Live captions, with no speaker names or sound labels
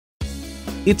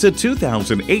It's a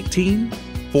 2018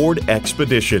 Ford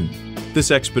Expedition.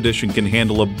 This Expedition can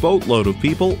handle a boatload of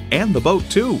people and the boat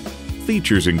too.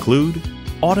 Features include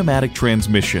automatic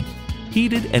transmission,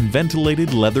 heated and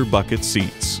ventilated leather bucket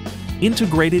seats,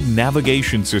 integrated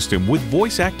navigation system with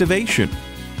voice activation,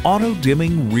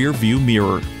 auto-dimming rear view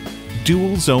mirror,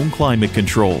 dual zone climate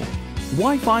control,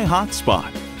 Wi-Fi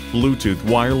hotspot, Bluetooth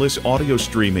wireless audio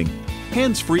streaming,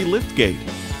 hands-free liftgate,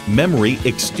 memory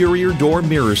exterior door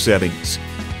mirror settings,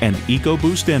 and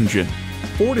EcoBoost engine.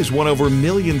 Ford has won over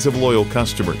millions of loyal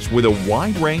customers with a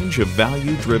wide range of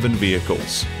value-driven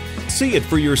vehicles. See it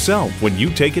for yourself when you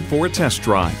take it for a test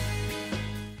drive.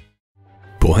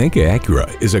 Pohanka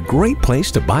Acura is a great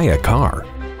place to buy a car.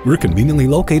 We're conveniently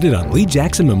located on Lee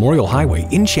Jackson Memorial Highway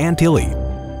in Chantilly.